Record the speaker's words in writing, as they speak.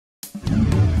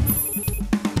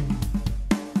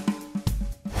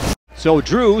So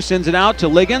Drew sends it out to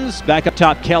Liggins, back up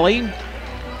top Kelley.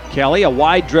 Kelley, a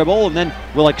wide dribble, and then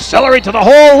will accelerate to the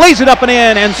hole, lays it up and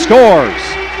in, and scores.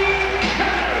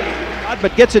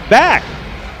 But gets it back.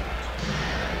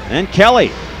 And Kelley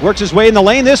works his way in the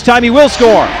lane. This time he will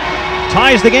score.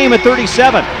 Ties the game at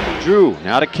 37. Drew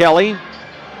now to Kelley.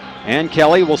 And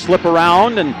Kelley will slip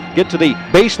around and get to the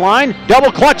baseline.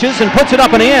 Double clutches and puts it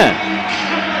up and in.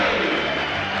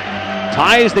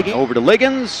 Ties the game. Over to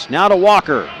Liggins. Now to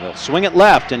Walker. They'll swing it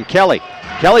left. And Kelley.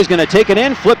 Kelley's going to take it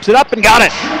in. Flips it up and got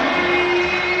it.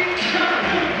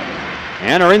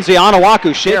 And Arinze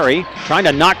Onawaku, Sherry, trying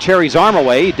to knock Cherry's arm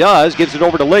away. He does. Gives it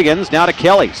over to Liggins. Now to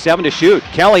Kelley. 7 to shoot.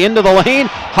 Kelley into the lane.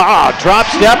 Ha! Drop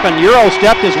step and Euro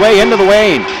stepped his way into the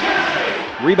lane.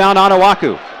 Rebound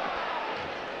Onawaku.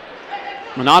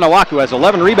 And Onawaku has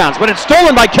 11 rebounds, but it's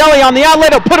stolen by Kelley on the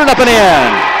outlet. He'll put it up and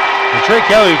in. And Tre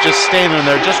Kelley just standing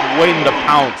there, just waiting to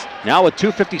pounce. Now with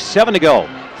 2:57 to go,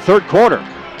 third quarter.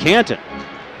 Canton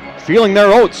feeling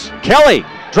their oats. Kelley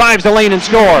drives the lane and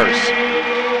scores.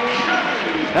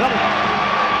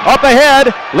 Up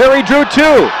ahead, Leary drew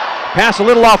 2. Pass a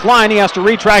little offline, he has to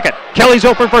retrack it. Kelley's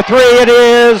open for 3, it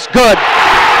is good.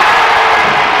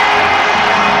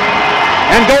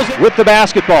 And goes with the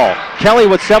basketball. Kelley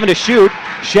with 7 to shoot,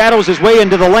 shadows his way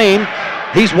into the lane.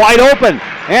 He's wide open,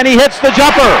 and he hits the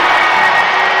jumper.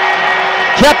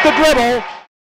 Kept the dribble,